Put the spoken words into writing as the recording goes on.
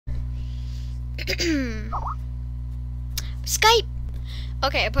Skype!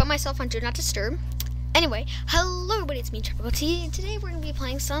 Okay, I put myself on Do Not Disturb. Anyway, hello everybody, it's me, Tropical T, and today we're going to be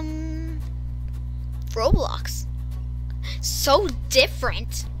playing some Roblox. So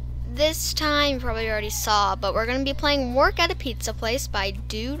different! This time, you probably already saw, but we're going to be playing Work at a Pizza Place by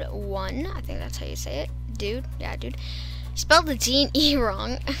Dude1. I think that's how you say it. Dude? Yeah, Dude. You spelled the D and E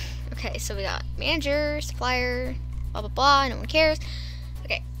wrong. Okay, so we got manager, supplier, blah blah blah, no one cares.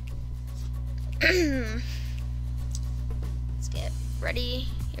 Okay. Let's get ready.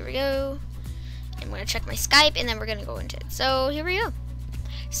 Here we go. I'm going to check my Skype, and then we're going to go into it. So, here we go.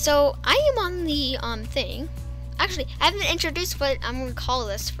 So, I am on the thing. Actually, I haven't introduced what I'm going to call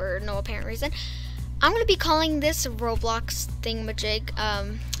this for no apparent reason. I'm going to be calling this Roblox thingamajig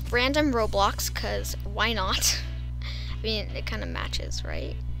random Roblox, because why not? I mean, it kind of matches,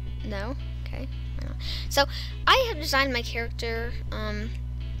 right? No? Okay. Why not? So, I have designed my character. I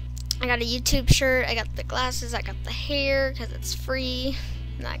got a YouTube shirt, I got the glasses, I got the hair, because it's free,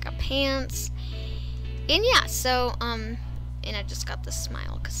 and I got pants. And yeah, so, and I just got this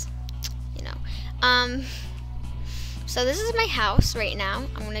smile, because, you know. So this is my house right now.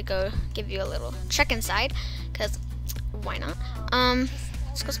 I'm gonna go give you a little check inside, because why not?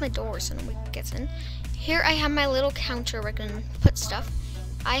 Let's close my door so nobody gets in. Here I have my little counter where I can put stuff.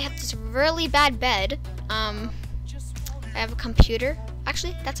 I have this really bad bed. I have a computer.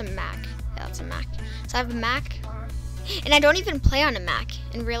 Actually, that's a Mac. Yeah, that's a Mac. So I have a Mac, and I don't even play on a Mac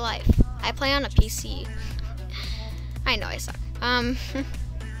in real life. I play on a PC. I know I suck. I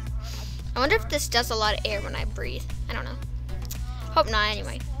wonder if this does a lot of air when I breathe. I don't know. Hope not,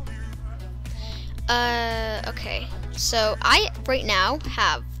 anyway. Okay. So, I, right now,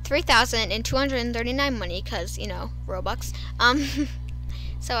 have 3,239 money, because, you know, Robux.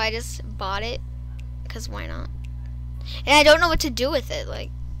 So I just bought it, because why not? And I don't know what to do with it. Like,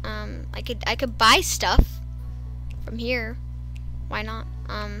 I could buy stuff from here. Why not?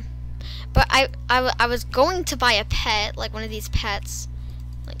 But I was going to buy a pet, like one of these pets.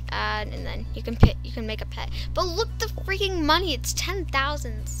 Like add, and then you can make a pet. But look, the freaking money, it's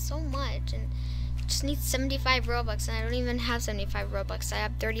 10,000, so much, and I just need 75 Robux, and I don't even have 75 Robux. I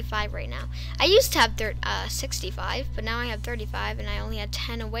have 35 right now. I used to have 65, but now I have 35, and I only had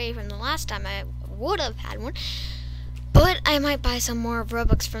 10 away from the last time I would have had one. But I might buy some more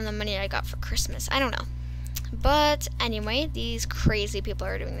Robux from the money I got for Christmas. I don't know. But anyway, these crazy people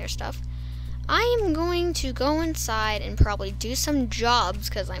are doing their stuff. I am going to go inside and probably do some jobs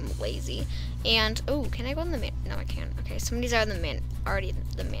because I'm lazy. And oh, can I go in the no, I can't. Okay, somebody's already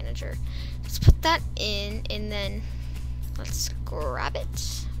the manager. Let's put that in, and then let's grab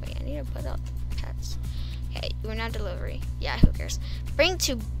it. Wait, I need to put out pets. Okay, we're now delivery. Yeah, who cares? Bring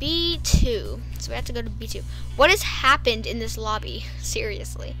to B2. So we have to go to B2. What has happened in this lobby?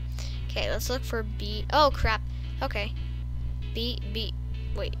 Seriously. Okay, let's look for B. Oh crap. Okay. B.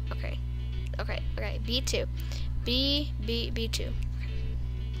 Wait. Okay. Okay, B2. B2. Okay.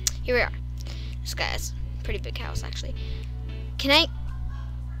 Here we are. This guy has a pretty big house, actually. Can I?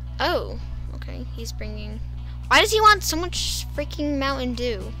 Oh, okay. He's bringing. Why does he want so much freaking Mountain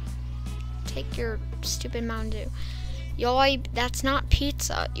Dew? Take your stupid Mountain Dew. Yo, that's not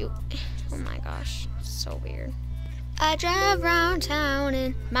pizza. You. Oh my gosh, so weird. I drive around town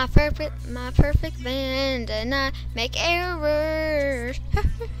in my perfect van, and I make errors,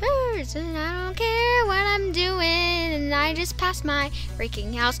 and I don't care what I'm doing, and I just pass my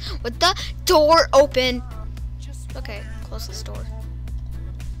freaking house with the door open. Okay, close this door.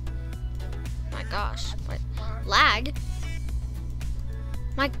 My gosh, what? Lag?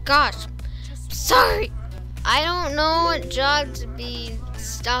 My gosh, sorry. I don't know what job to be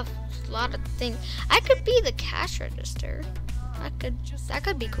stuff. A lot of things. I could be the cash register. That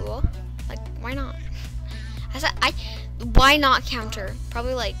could be cool. Like, why not? Why not counter?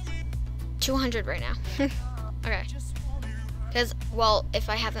 Probably like 200 right now. Okay. Because, well,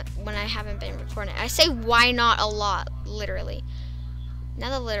 when I haven't been recording, I say why not a lot, literally.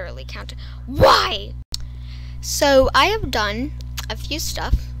 Not a literally counter. Why? So I have done a few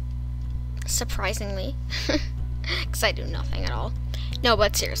stuff, surprisingly, because I do nothing at all. No,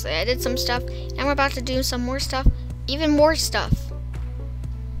 but seriously, I did some stuff, and we're about to do some more stuff, even more stuff.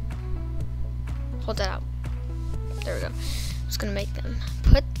 Hold that out. There we go. I'm just gonna make them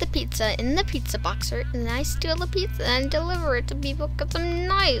put the pizza in the pizza boxer, and then I steal the pizza and deliver it to people because I'm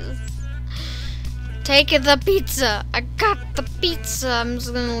nice. Take the pizza. I got the pizza. I'm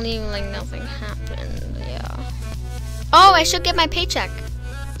just gonna leave like nothing happened. Yeah. Oh, I should get my paycheck.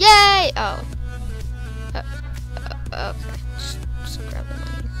 Yay! Oh. Okay. Grab the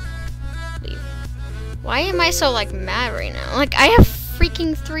money. Leave. Why am I so like mad right now? Like I have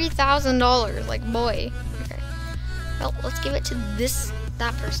freaking $3,000. Like, boy. Okay. Well, let's give it to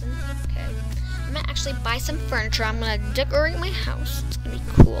that person. Okay. I'm gonna actually buy some furniture. I'm gonna decorate my house. It's gonna be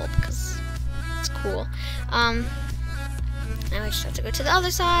cool because it's cool. Now I just have to go to the other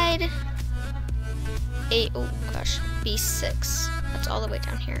side. Oh gosh, B6. That's all the way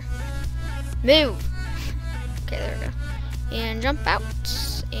down here. Move. Okay, there we go. And jump out.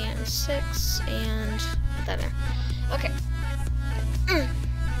 And 6 and put that there. Okay.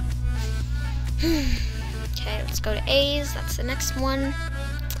 Okay, let's go to A's. That's the next one.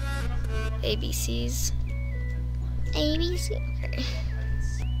 ABC's. ABC. Okay.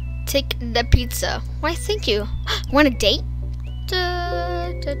 Take the pizza. Why, thank you. Want a date?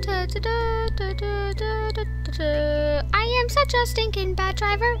 I am such a stinking bad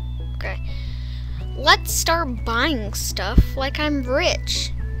driver. Okay. Let's start buying stuff like I'm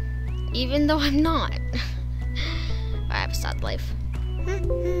rich. Even though I'm not. I have a sad life.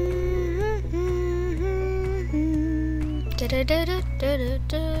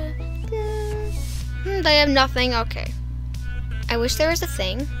 They have nothing. Okay. I wish there was a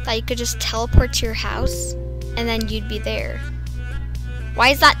thing that you could just teleport to your house and then you'd be there. Why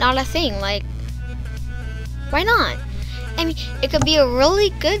is that not a thing? Like, why not? I mean, it could be a really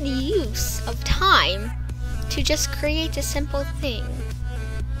good use of time to just create a simple thing.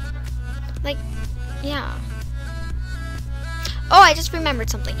 Like, yeah. Oh, I just remembered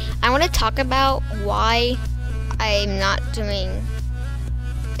something. I want to talk about why I'm not doing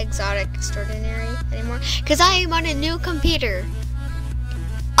exotic extraordinary anymore. Because I am on a new computer.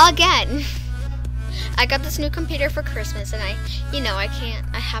 Again. I got this new computer for Christmas and I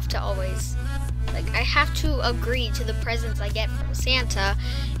have to always, like, I have to agree to the presents I get from Santa.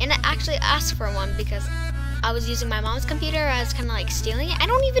 And I actually asked for one because I was using my mom's computer. I was kind of like stealing it. I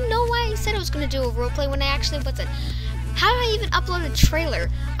don't even know why I said I was going to do a roleplay when I actually wasn't. How did I even upload a trailer?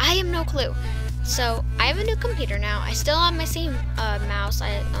 I have no clue. So I have a new computer now. I still have my same mouse.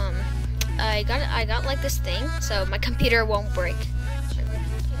 I got like this thing so my computer won't break.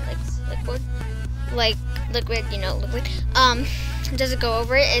 Like liquid, you know, liquid. Does it go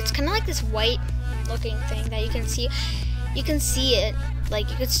over it? It's kind of like this white looking thing that you can see. You can see it, like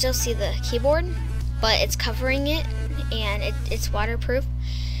you could still see the keyboard, but it's covering it and it's waterproof.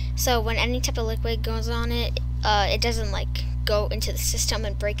 So when any type of liquid goes on it, it doesn't like go into the system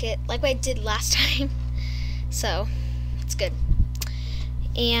and break it like what I did last time. So it's good.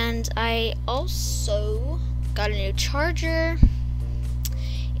 And I also got a new charger.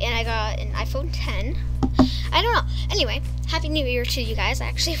 And I got an iPhone 10. I don't know. Anyway, Happy New Year to you guys. I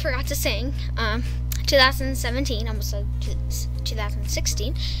actually forgot to sing. 2017, almost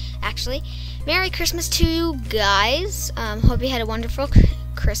 2016, actually. Merry Christmas to you guys. Hope you had a wonderful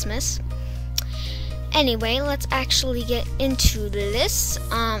Christmas. Anyway, let's actually get into this.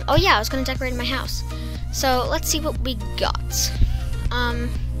 Oh yeah, I was going to decorate my house. So let's see what we got. Oh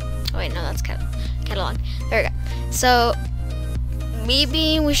wait, no, that's catalog. There we go. So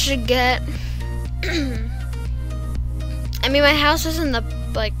maybe we should get I mean, my house isn't the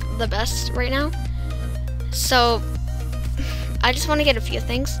best right now, so I just want to get a few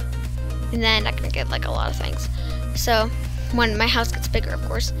things and then I can get like a lot of things. So when my house gets bigger, of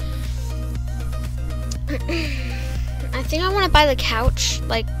course. I think I want to buy the couch,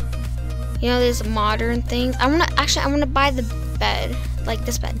 like, you know, these modern things. I want to buy the bed, like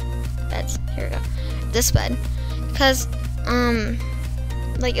this beds. Here we go. This bed, because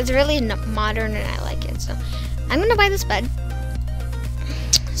like, it's really modern and I like it, so I'm gonna buy this bed.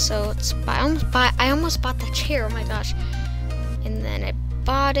 So let's buy. I almost bought the chair. Oh my gosh! And then I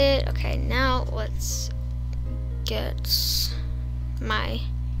bought it. Okay, now let's get my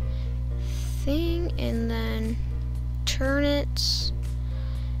thing and then turn it.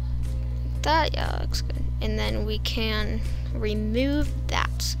 That, yeah, looks good. And then we can remove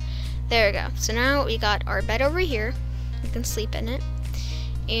that. There we go. So now we got our bed over here. We can sleep in it.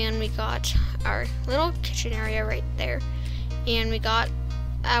 And we got our little kitchen area right there. And we got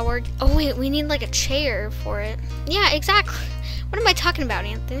our, oh wait, we need like a chair for it. Yeah, exactly. What am I talking about,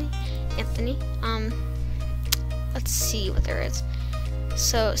 Anthony? Let's see what there is.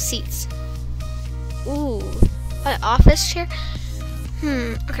 So, seats. Ooh, an office chair?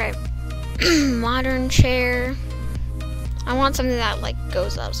 Okay. Modern chair. I want something that like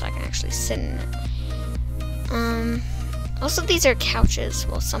goes up so I can actually sit in it. Also, these are couches,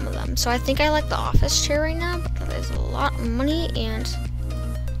 well, some of them. So I think I like the office chair right now because there's a lot of money, and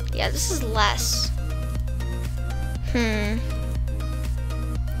yeah, this is less.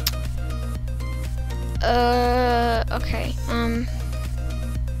 Okay.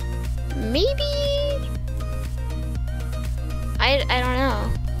 Maybe I I don't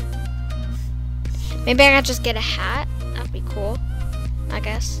know. Maybe I could just get a hat. That'd be cool, I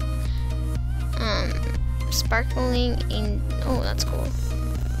guess. Sparkling in, oh, that's cool.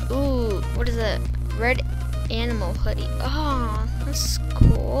 Ooh, what is it? Red animal hoodie. Oh, that's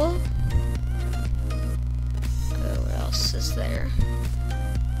cool. What else is there?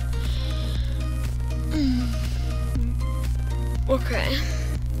 Okay.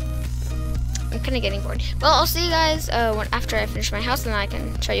 I'm kind of getting bored. Well, I'll see you guys after I finish my house, and I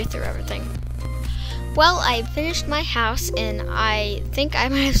can show you through everything. Well, I finished my house, and I think I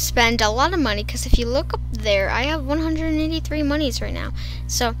might have spent a lot of money, because if you look up there, I have 183 monies right now.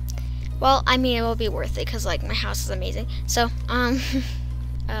 So, well, I mean, it will be worth it, because, like, my house is amazing. So,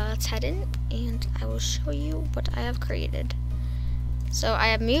 let's head in, and I will show you what I have created. So, I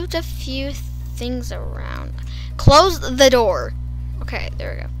have moved a few things around. Close the door. Okay,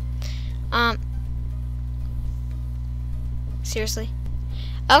 there we go. Seriously?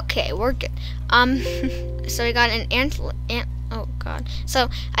 Okay, we're good. So we got an oh god. So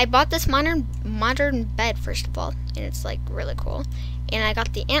I bought this modern bed first of all, and it's like really cool. And I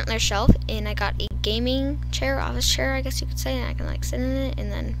got the antler shelf, and I got a gaming chair, office chair, I guess you could say, and I can like sit in it,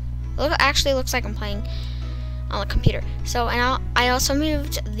 and then it actually looks like I'm playing on the computer. So, and I also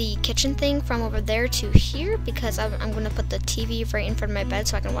moved the kitchen thing from over there to here, because I'm gonna put the TV right in front of my bed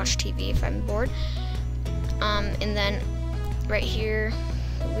so I can watch TV if I'm bored. And then right here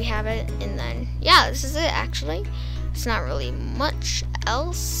we have it, and then yeah, this is it actually. It's not really much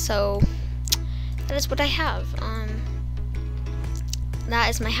else, so that is what I have. That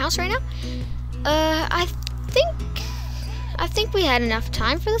is my house right now. I think we had enough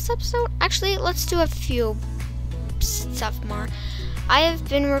time for this episode. Actually, let's do a few stuff more. I have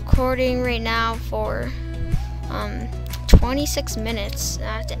been recording right now for 26 minutes.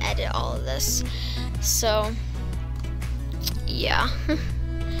 I have to edit all of this, so yeah.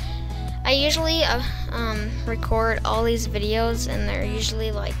 I usually record all these videos, and they're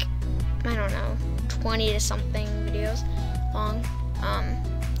usually like, I don't know, 20 to something videos long,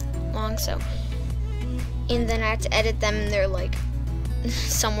 so, and then I have to edit them, and they're like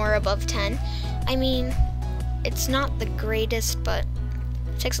somewhere above 10. I mean, it's not the greatest, but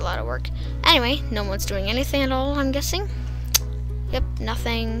it takes a lot of work. Anyway, no one's doing anything at all, I'm guessing. Yep,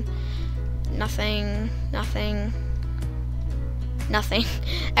 nothing.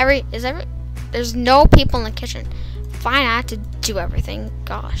 There's no people in the kitchen. Fine, I have to do everything.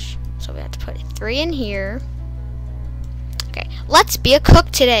 Gosh. So we have to put 3 in here. Okay, let's be a cook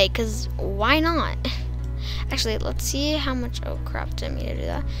today, because why not? Actually, let's see how much, oh crap, didn't mean to do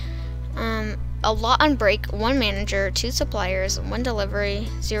that. A lot on break, 1 manager, 2 suppliers, 1 delivery,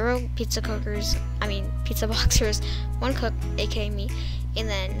 0 pizza boxers, 1 cook, aka me, and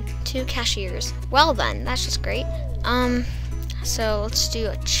then 2 cashiers. Well then, that's just great. So let's do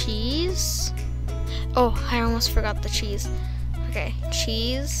a cheese. Oh, I almost forgot the cheese. Okay,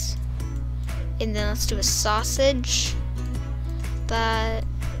 cheese. And then let's do a sausage. That,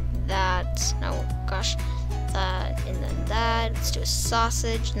 no, gosh. That, and then that. Let's do a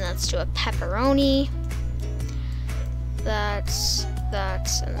sausage, and let's do a pepperoni. That's,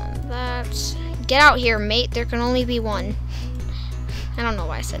 and then that. Get out here, mate. There can only be 1. I don't know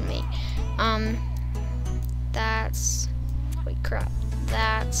why I said mate. That's, wait, crap.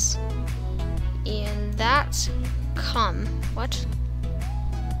 That's, and that's, come. What?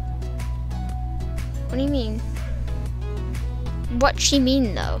 What do you mean? What she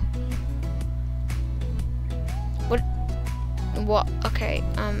mean, though? What? Okay,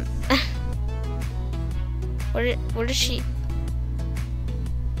 what is she?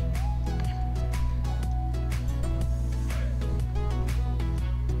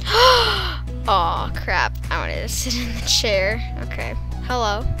 Oh crap, I wanted to sit in the chair. Okay,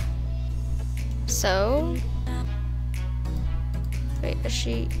 hello. So, wait, is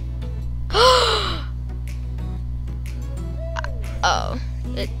she? Oh,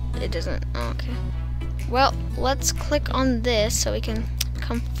 it doesn't, oh, okay. Well, let's click on this so we can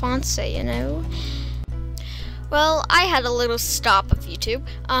become fancy, you know? Well, I had a little stop of YouTube,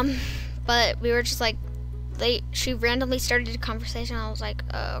 but we were just like, she randomly started a conversation. I was like,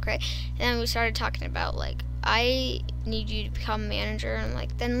 okay. And then we started talking about, like, I need you to become manager, and I'm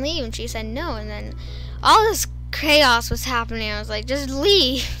like, then leave. And she said no, and then all this chaos was happening. I was like, just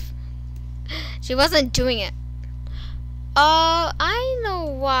leave. She wasn't doing it. I know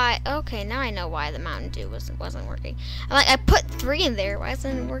why. Okay, now I know why the Mountain Dew wasn't working. I'm like, I put 3 in there. Why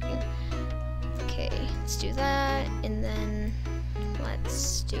isn't it working? Okay, let's do that, and then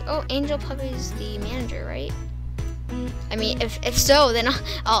let's do. Oh, Angel Puppy's the manager, right? I mean, if so, then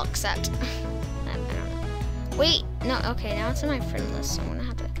I'll accept. I don't know. Wait, No, okay, now it's in my friend list, so I'm gonna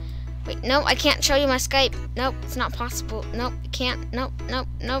have to. Wait, no, I can't show you my Skype. Nope, it's not possible. Nope, I can't. Nope, nope,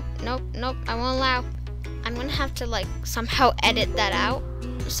 nope, nope, nope. I won't allow. I'm gonna have to like somehow edit that out.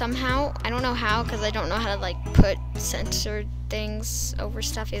 Somehow, I don't know how, because I don't know how to like put censored things over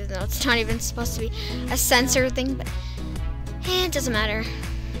stuff, even though it's not even supposed to be a censor thing. But it doesn't matter.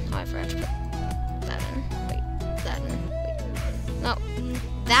 Oh, I forgot to put that in. Wait, that in. Wait, no,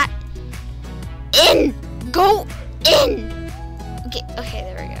 that in. Go in. Okay, okay,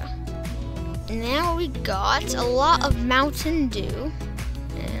 there we go. Now we got a lot of Mountain Dew,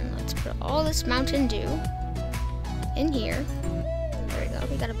 and let's put all this Mountain Dew in here. There we go.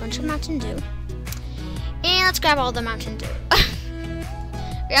 We got a bunch of Mountain Dew, and let's grab all the Mountain Dew.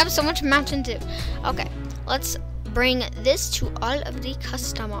 We have so much Mountain Dew. Okay, let's bring this to all of the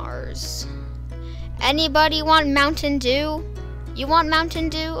customers. Anybody want Mountain Dew? You want Mountain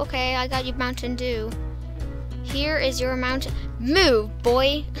Dew? Okay, I got you Mountain Dew. Here is your Mountain. Move,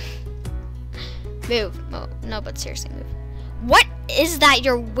 boy. Move. Oh, no, but seriously, move. What is that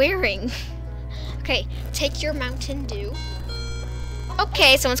you're wearing? Okay, take your Mountain Dew.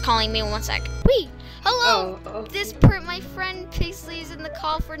 Okay, someone's calling me. 1 sec. Wait. Hello. Oh. My friend Paisley is in the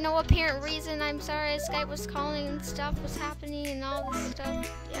call for no apparent reason. I'm sorry. Skype was calling and stuff was happening and all this stuff.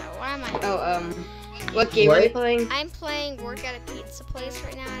 Yeah. Why am I? Oh. What game are you playing? I'm playing Work at a Pizza Place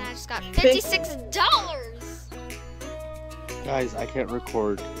right now, and I just got $56. Guys, I can't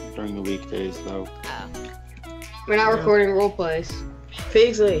record during the weekdays, though. Oh. We're not recording roleplays.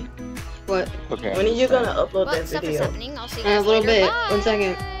 Paisley, Okay. when are you gonna upload What that stuff is video? happening? I'll see you In a guys little later. bit. Bye. 1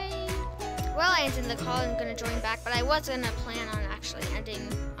 second. Well, I ended the call and I'm gonna join back, but I was gonna plan on actually ending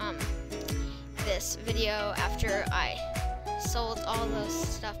this video after I sold all those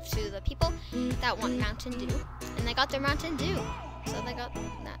stuff to the people that want Mountain Dew, and they got their Mountain Dew, so they got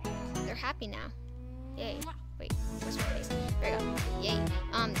that. They're happy now. Yay! Wait, where's my face? There we go. Yay! You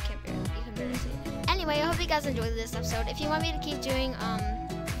can barely see it. Anyway, I hope you guys enjoyed this episode. If you want me to keep doing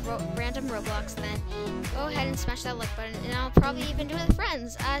random Roblox, then go ahead and smash that like button, and I'll probably even do it with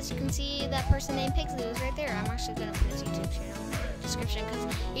friends. As you can see, that person named Pigsley was right there. I'm actually gonna put his YouTube channel in the description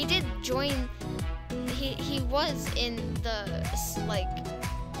because he did join. He was in the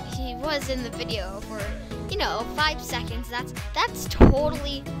video for 5 seconds. That's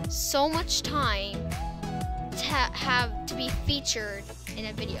totally so much time to have to be featured in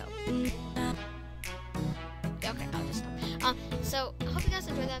a video. Okay, I'll just stop. So I hope you guys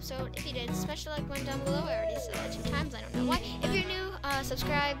enjoyed the episode. If you did, smash the like button down below. I already said that 2 times. I don't know why. If you're new,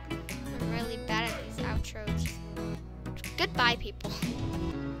 subscribe. I'm really bad at these outros. Goodbye, people.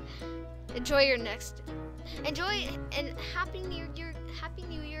 Enjoy and happy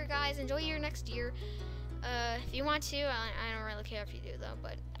New Year, guys. Enjoy your next year. If you want to, I don't really care if you do though,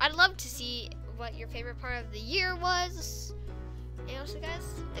 but I'd love to see what your favorite part of the year was. And I'll see you guys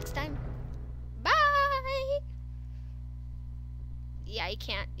next time. Bye. Yeah, you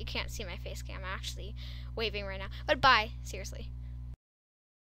can't see my face cam. I'm actually waving right now. But bye, seriously.